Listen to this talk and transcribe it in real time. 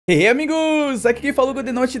Hey amigos, aqui quem falou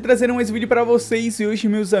Godenot trazendo mais um vídeo pra vocês. E hoje,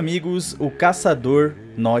 meus amigos, o Caçador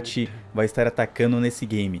Not vai estar atacando nesse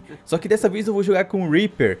game. Só que dessa vez eu vou jogar com o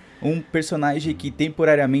Ripper, um personagem que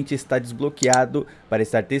temporariamente está desbloqueado para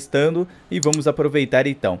estar testando. E vamos aproveitar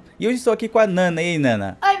então. E hoje estou aqui com a Nana. E aí,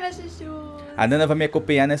 Nana? Oi, meu chuchu! A Nana vai me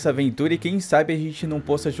acompanhar nessa aventura e quem sabe a gente não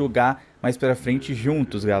possa jogar mais pra frente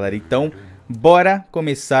juntos, galera. Então, bora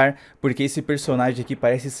começar, porque esse personagem aqui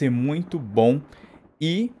parece ser muito bom.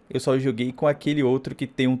 E eu só joguei com aquele outro que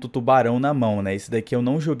tem um tubarão na mão, né? Esse daqui eu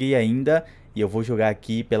não joguei ainda e eu vou jogar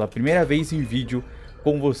aqui pela primeira vez em vídeo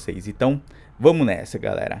com vocês. Então, vamos nessa,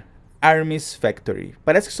 galera. Arms Factory.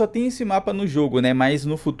 Parece que só tem esse mapa no jogo, né? Mas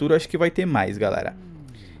no futuro acho que vai ter mais, galera.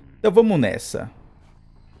 Então vamos nessa.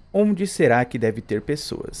 Onde será que deve ter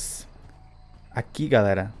pessoas? Aqui,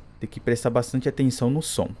 galera, tem que prestar bastante atenção no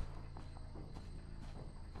som.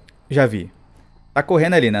 Já vi. Tá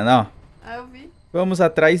correndo ali, né? Não? Ah, eu vi. Vamos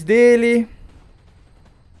atrás dele.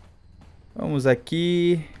 Vamos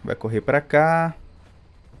aqui. Vai correr pra cá.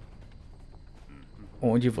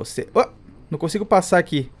 Onde você... Oh, não consigo passar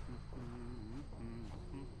aqui.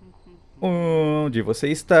 Onde você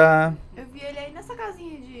está? Eu vi ele aí nessa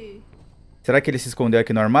casinha de... Será que ele se escondeu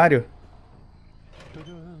aqui no armário?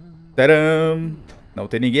 Tcharam! Não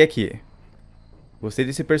tem ninguém aqui. Gostei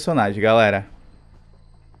desse personagem, galera.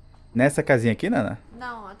 Nessa casinha aqui, Nana?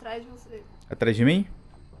 Não, atrás de você. Atrás de mim?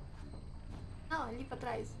 Não, ali pra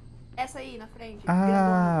trás. Essa aí, na frente. Ah,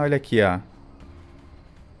 grandona. olha aqui, ó.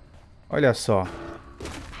 Olha só.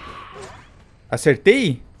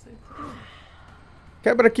 Acertei?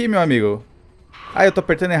 Quebra aqui, meu amigo. Ah, eu tô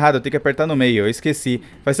apertando errado, eu tenho que apertar no meio, eu esqueci.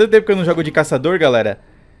 Faz tanto tempo que eu não jogo de caçador, galera.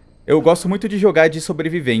 Eu gosto muito de jogar de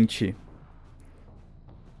sobrevivente.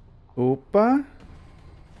 Opa.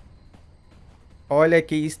 Olha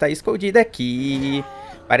quem está escondido aqui.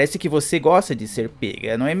 Parece que você gosta de ser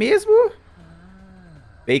pega, não é mesmo?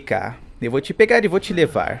 Vem cá, eu vou te pegar e vou te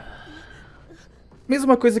levar.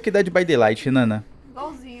 Mesma coisa que Dead by Daylight, Nana.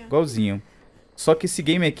 Igualzinho. Igualzinho. Só que esse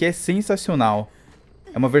game aqui é sensacional.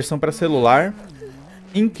 É uma versão para celular.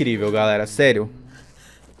 Incrível, galera, sério.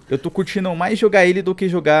 Eu tô curtindo mais jogar ele do que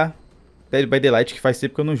jogar Dead by Daylight, que faz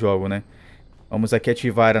tempo que eu não jogo, né? Vamos aqui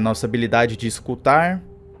ativar a nossa habilidade de escutar.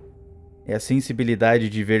 É a sensibilidade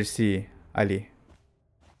de ver se... Ali.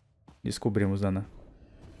 Descobrimos, Ana.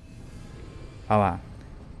 Olha lá.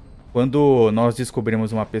 Quando nós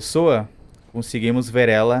descobrimos uma pessoa, conseguimos ver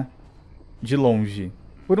ela de longe.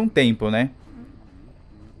 Por um tempo, né?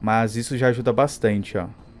 Mas isso já ajuda bastante, ó.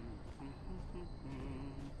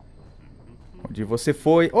 Onde você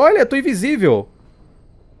foi? Olha, eu tô invisível.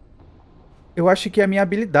 Eu acho que é a minha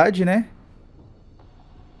habilidade, né?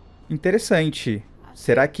 Interessante.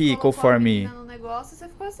 Será que conforme... no negócio, você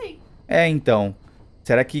ficou assim. É, então.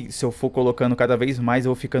 Será que se eu for colocando cada vez mais, eu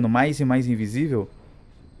vou ficando mais e mais invisível?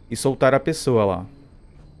 E soltar a pessoa lá.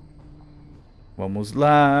 Vamos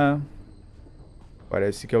lá.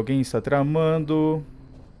 Parece que alguém está tramando.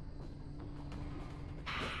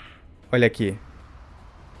 Olha aqui.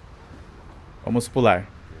 Vamos pular.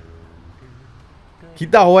 Que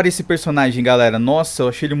da hora esse personagem, galera. Nossa, eu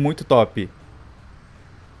achei ele muito top.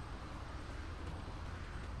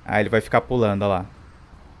 Ah, ele vai ficar pulando, olha lá.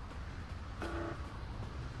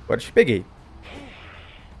 Agora te peguei.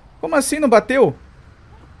 Como assim não bateu?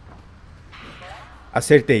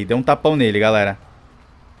 Acertei, deu um tapão nele, galera.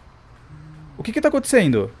 O que tá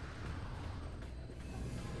acontecendo?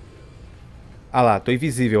 Ah lá, tô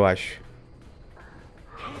invisível, eu acho.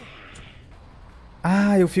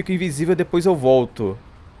 Ah, eu fico invisível, depois eu volto.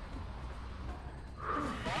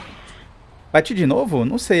 Bati de novo?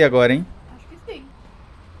 Não sei agora, hein? Acho que sim.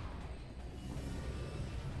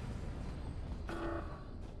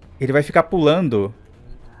 Ele vai ficar pulando.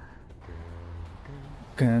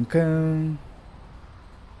 Can, can.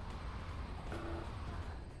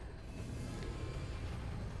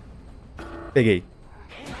 Peguei.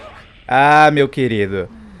 Ah, meu querido.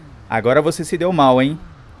 Agora você se deu mal, hein?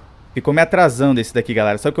 Ficou me atrasando esse daqui,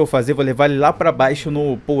 galera. Sabe o que eu vou fazer? Vou levar ele lá pra baixo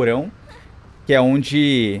no porão, que é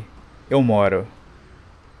onde eu moro.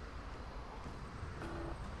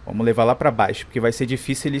 Vamos levar lá pra baixo, porque vai ser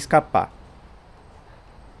difícil ele escapar.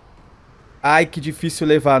 Ai, que difícil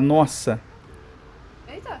levar. Nossa.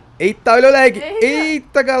 Eita. Eita, olha o lag. Eita.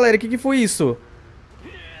 Eita, galera. O que foi isso?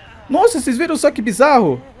 Nossa, vocês viram só que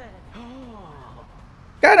bizarro?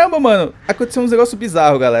 Caramba, mano. Aconteceu uns negócios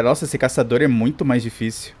bizarros, galera. Nossa, esse caçador é muito mais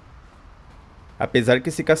difícil. Apesar que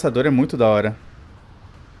esse caçador é muito da hora.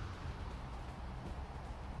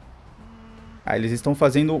 Ah, eles estão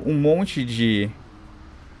fazendo um monte de...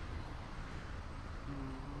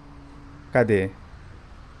 Cadê?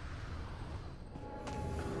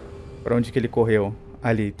 Pra onde que ele correu?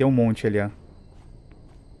 Ali, tem um monte ali, ó.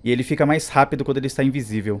 E ele fica mais rápido quando ele está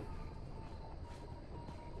invisível.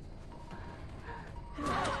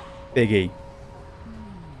 Peguei.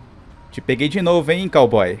 Te peguei de novo, hein,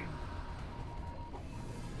 cowboy?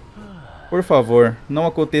 Por favor, não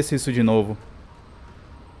aconteça isso de novo.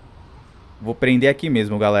 Vou prender aqui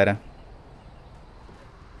mesmo, galera.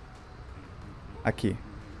 Aqui.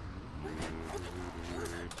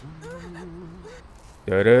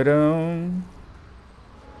 Tcharam.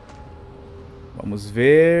 Vamos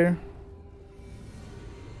ver.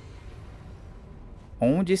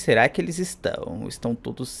 Onde será que eles estão? Estão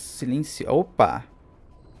todos silenciosos. Opa!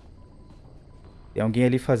 Tem alguém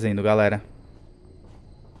ali fazendo, galera.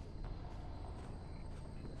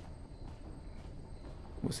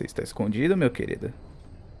 Você está escondido, meu querido?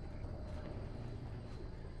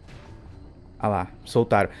 Ah lá,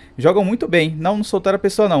 soltaram. Jogam muito bem. Não, não soltaram a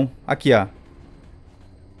pessoa, não. Aqui, ó.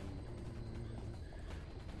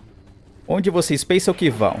 Onde vocês pensam que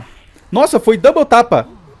vão? Nossa, foi double tapa.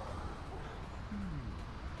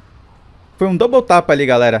 Foi um double tapa ali,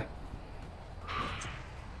 galera.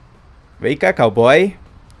 Vem cá, cowboy.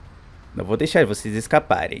 Não vou deixar vocês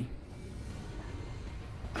escaparem.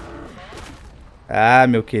 Ah,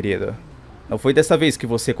 meu querido. Não foi dessa vez que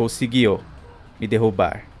você conseguiu me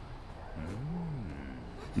derrubar.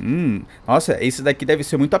 Nossa, esse daqui deve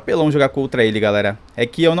ser muito apelão jogar contra ele, galera. É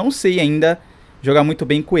que eu não sei ainda jogar muito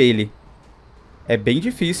bem com ele. É bem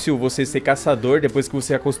difícil você ser caçador depois que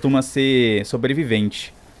você acostuma a ser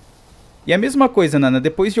sobrevivente. E a mesma coisa, Nana,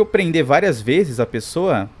 depois de eu prender várias vezes a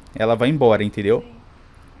pessoa, ela vai embora, entendeu?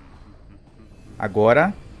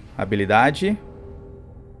 Agora, habilidade.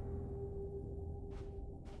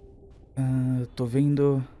 Eu tô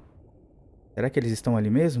vendo... Será que eles estão ali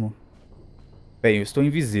mesmo? Bem, eu estou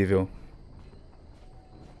invisível.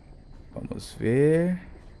 Vamos ver...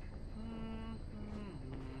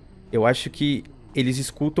 Eu acho que eles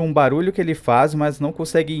escutam um barulho que ele faz, mas não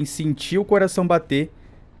conseguem sentir o coração bater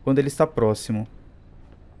quando ele está próximo.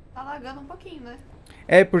 Tá lagando um pouquinho, né?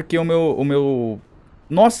 É, porque o meu...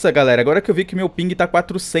 Nossa, galera, agora que eu vi que meu ping tá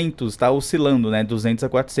 400, tá oscilando, né? 200 a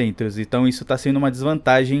 400. Então isso tá sendo uma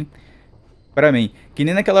desvantagem pra mim. Que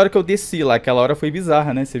nem naquela hora que eu desci lá, aquela hora foi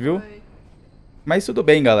bizarra, né? Você viu? Foi. Mas tudo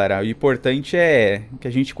bem, galera. O importante é que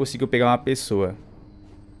a gente conseguiu pegar uma pessoa.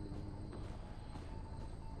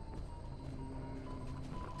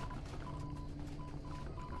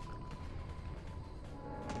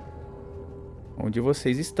 Onde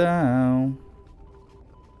vocês estão?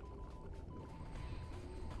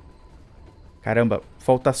 Caramba,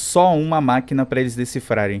 falta só uma máquina para eles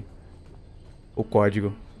decifrarem o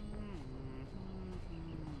código.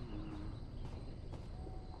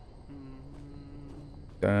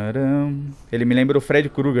 Taram. Ele me lembra o Fred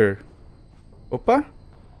Krueger. Opa!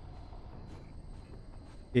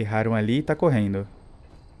 Erraram ali e tá correndo.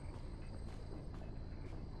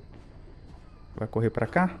 Vai correr pra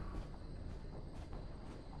cá?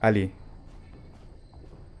 Ali.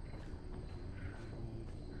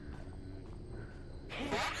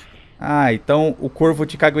 Ah, então o corvo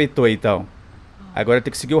te caguetou, então. Agora tem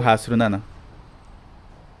que seguir o rastro, Nana.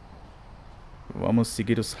 Vamos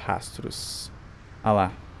seguir os rastros. Ah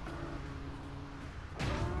lá.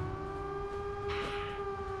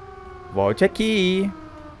 Volte aqui.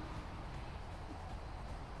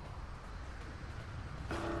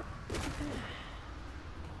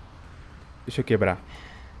 Deixa eu quebrar.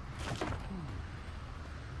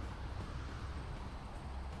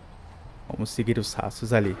 Vamos seguir os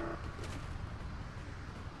rastros ali.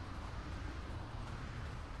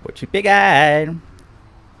 Vou te pegar.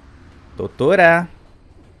 Doutora.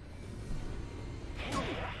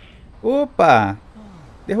 Opa!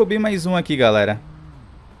 Derrubei mais um aqui, galera.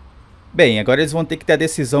 Bem, agora eles vão ter que ter a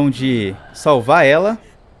decisão de salvar ela.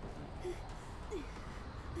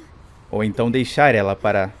 Ou então deixar ela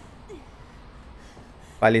para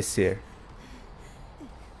falecer.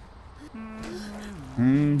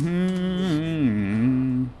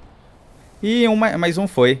 E mais um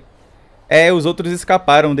foi. É, os outros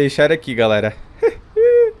escaparam, deixaram aqui, galera.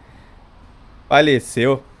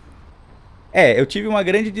 Faleceu. É, eu tive uma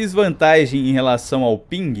grande desvantagem em relação ao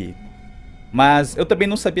ping. Mas eu também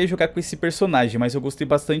não sabia jogar com esse personagem, mas eu gostei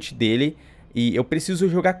bastante dele. E eu preciso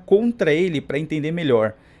jogar contra ele para entender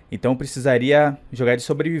melhor. Então eu precisaria jogar de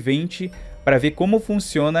sobrevivente para ver como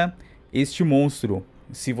funciona este monstro.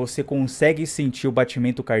 Se você consegue sentir o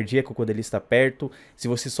batimento cardíaco quando ele está perto, se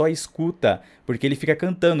você só escuta, porque ele fica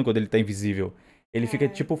cantando quando ele está invisível. Ele fica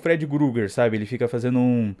tipo o Fred Krueger, sabe? Ele fica fazendo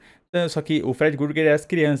um... Só que o Fred Krueger é as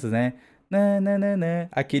crianças, né?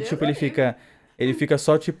 Aqui, tipo, ele fica... ele fica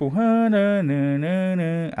só tipo...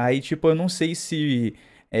 Aí, tipo, eu não sei se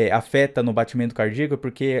afeta no batimento cardíaco,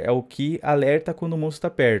 porque é o que alerta quando o monstro tá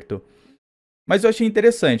perto. Mas eu achei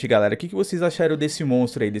interessante, galera. O que vocês acharam desse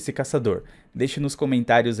monstro aí, desse caçador? Deixe nos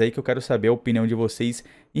comentários aí que eu quero saber a opinião de vocês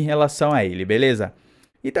em relação a ele, beleza?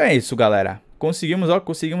 Então é isso, galera. Conseguimos, ó,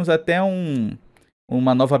 conseguimos até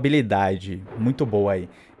uma nova habilidade. Muito boa aí.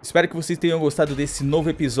 Espero que vocês tenham gostado desse novo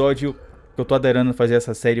episódio, que eu tô adorando fazer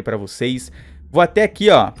essa série pra vocês. Vou até aqui,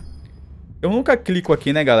 ó. Eu nunca clico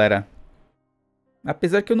aqui, né, galera?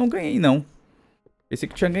 Apesar que eu não ganhei, não. Pensei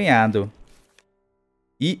que tinha ganhado.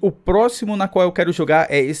 E o próximo na qual eu quero jogar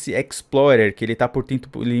é esse Explorer, que ele tá por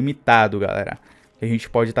tempo limitado, galera. Que a gente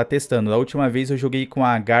pode estar testando. Da última vez eu joguei com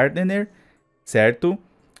a Gardener, certo?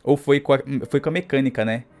 Ou foi com a mecânica,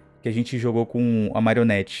 né? Que a gente jogou com a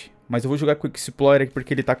marionete. Mas eu vou jogar com o Explorer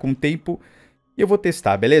porque ele tá com tempo. E eu vou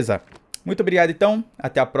testar, beleza? Muito obrigado, então.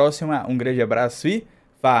 Até a próxima. Um grande abraço e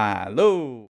falou!